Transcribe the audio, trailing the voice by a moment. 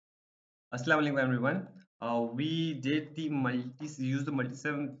Assalamu alaikum everyone. We did the use the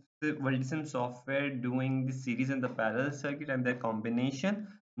multisim software doing the series and the parallel circuit and their combination.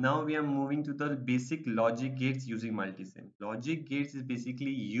 Now we are moving to the basic logic gates using multisim. Logic gates is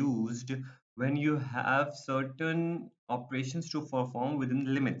basically used when you have certain operations to perform within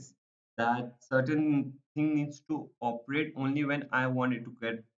the limits. That certain thing needs to operate only when I want it to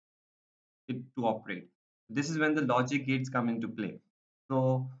get it to operate. This is when the logic gates come into play.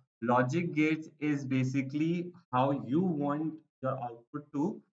 So logic gates is basically how you want your output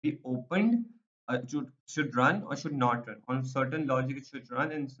to be opened, should run or should not run. On certain logic it should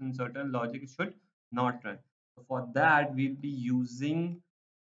run and in certain logic it should not run. So for that we'll be using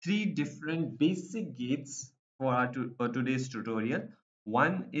three different basic gates for for today's tutorial.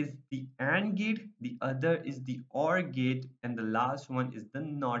 One is the AND gate, the other is the OR gate, and the last one is the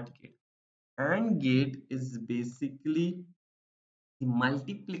NOT gate. AND gate is basically the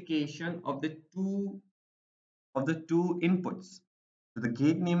multiplication of the two inputs. So the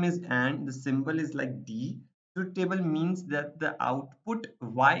gate name is AND, the symbol is like D. Truth table means that the output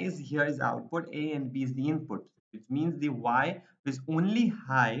Y is here is output, A and B is the input, which means the Y is only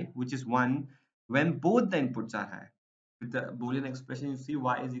high, which is 1, when both the inputs are high. With the Boolean expression, you see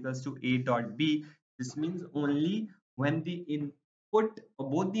Y is equals to A dot B. This means only when the input,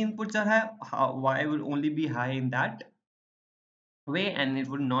 both the inputs are high, Y will only be high in that way and it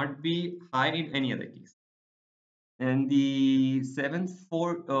would not be high in any other case. And the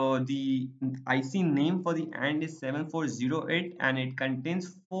 74 the IC name for the AND is 7408 and it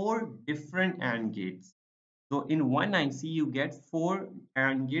contains four different AND gates. So in one IC you get four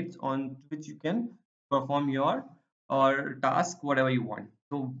AND gates on which you can perform your or task whatever you want.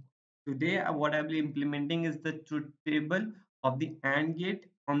 So today what I'll be implementing is the truth table of the AND gate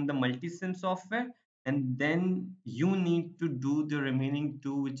on the multisim software, and then you need to do the remaining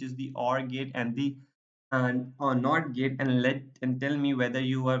two, which is the OR gate and the and or NOT gate, and let and tell me whether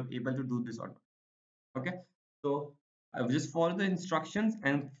you are able to do this or not. Okay, so I will just follow the instructions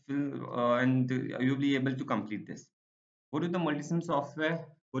and you'll be able to complete this. Go to the multisim software,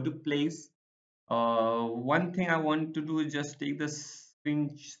 go to place. One thing I want to do is just take the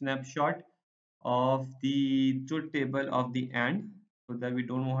screen snapshot of the truth table of the AND, so that we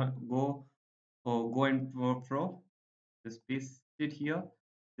don't want to go and fro. Just paste it here.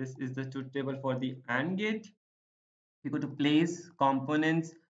 This is the truth table for the AND gate. We go to place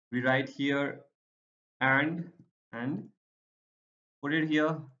components, we write here and put it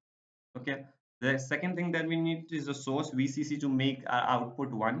here. Okay, the second thing that we need is a source VCC to make our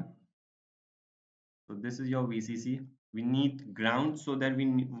output 1. So this is your VCC. We need ground so that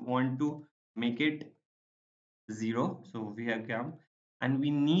we want to make it 0, so we have ground, and we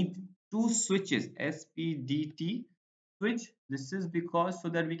need two switches, SPDT switch. This is because so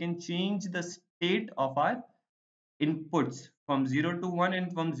that we can change the state of our inputs from 0 to 1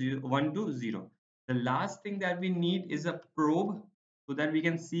 and from 1 to 0. The last thing that we need is a probe so that we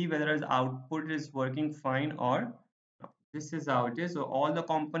can see whether the output is working fine or not. This is how it is. So all the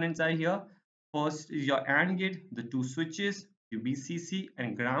components are here. First is your AND gate, the two switches, the VCC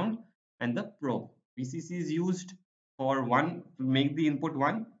and ground, and the probe. VCC is used for 1 to make the input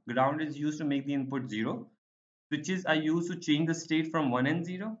 1. Ground is used to make the input 0. Switches are used to change the state from 1 and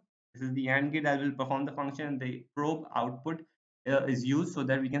 0. This is the AND gate that will perform the function, and the probe output is used so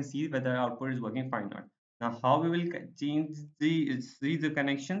that we can see whether output is working fine or not. Now, how we will change the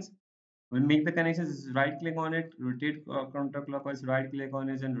connections? We'll make the connections, right click on it, rotate counterclockwise, right click on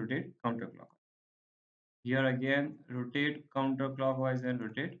it and rotate counterclockwise. Here again, rotate counterclockwise and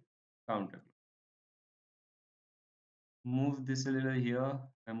rotate counterclockwise. Move this a little here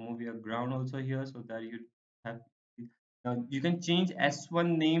and move your ground also here so that you have. Now you can change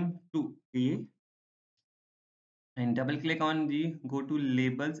S1 name to A and double click on the go to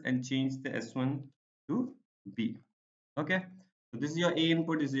labels and change the S1 to B. Okay, so this is your A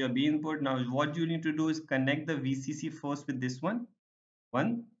input, this is your B input. Now what you need to do is connect the VCC first with this one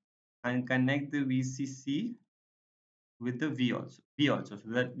and connect the VCC with the B also, so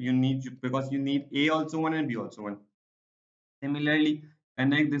that you need, because you need A also one and B also one. Similarly,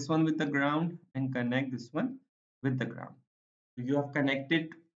 connect this one with the ground and connect this one with the ground. So you have connected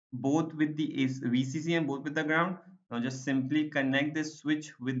both with the VCC and both with the ground. Now just simply connect this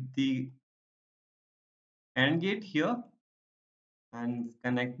switch with the AND gate here and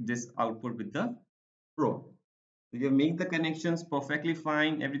connect this output with the probe. So you make the connections perfectly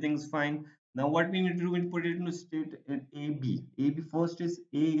fine, everything's fine. Now what we need to do is put it into state in AB. AB first is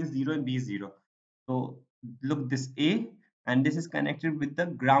A is 0 and B is 0. So look, this A and this is connected with the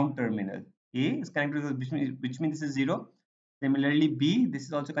ground terminal. A is connected with which means this is 0. Similarly, B, this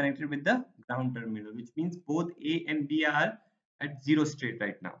is also connected with the ground terminal, which means both A and B are at zero state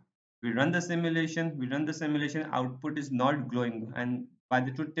right now. We run the simulation, output is not glowing. And by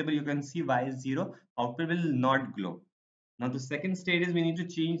the truth table, you can see Y is zero, output will not glow. Now the second state is we need to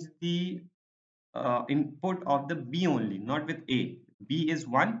change the input of the B only, not with A. B is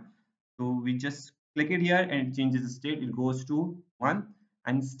 1. So we just click it here and it changes the state. It goes to 1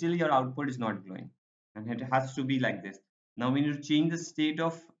 and still your output is not glowing. And it has to be like this. Now we need to change the state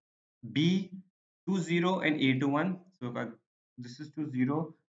of B to 0 and A to 1. So if this is to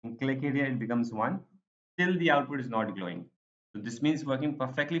 0 and click it here, it becomes 1. Still the output is not glowing. So this means working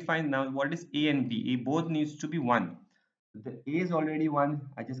perfectly fine. Now what is A and B? A both needs to be 1. The A is already 1.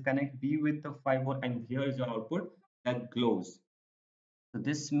 I just connect B with the 5 volt and here is your output that glows. So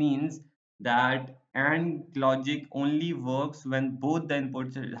this means that AND logic only works when both the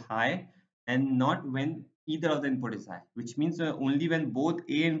inputs are high and not when either of the input is high, which means only when both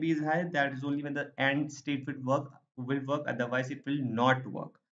A and B is high, that is only when the AND state will work, otherwise it will not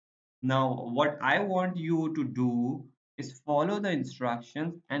work. Now what I want you to do is follow the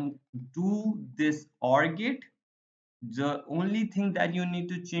instructions and do this OR gate. The only thing that you need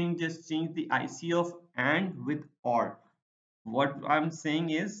to change is change the IC of AND with OR. What I'm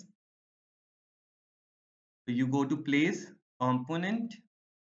saying is you go to place component.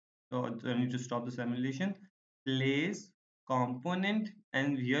 So I need to stop the simulation. Place component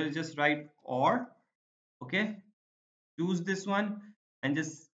and here just write OR. Okay, choose this one and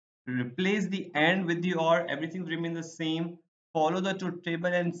just replace the AND with the OR. Everything remains the same. Follow the truth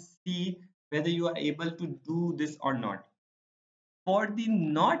table and see whether you are able to do this or not. For the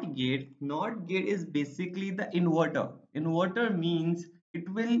not gate is basically the inverter. Inverter means it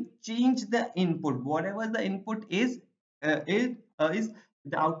will change the input. Whatever the input is the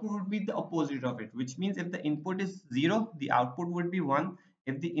output would be the opposite of it, which means if the input is 0, the output would be 1.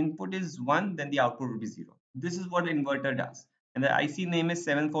 If the input is 1, then the output would be 0. This is what the inverter does. And the IC name is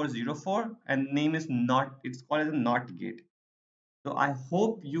 7404 and name is not, it's called as a not gate. So I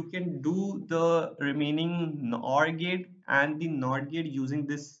hope you can do the remaining OR gate and the NOT gate using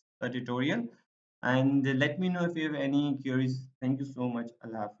this tutorial. And let me know if you have any queries. Thank you so much.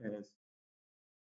 Allah Hafiz.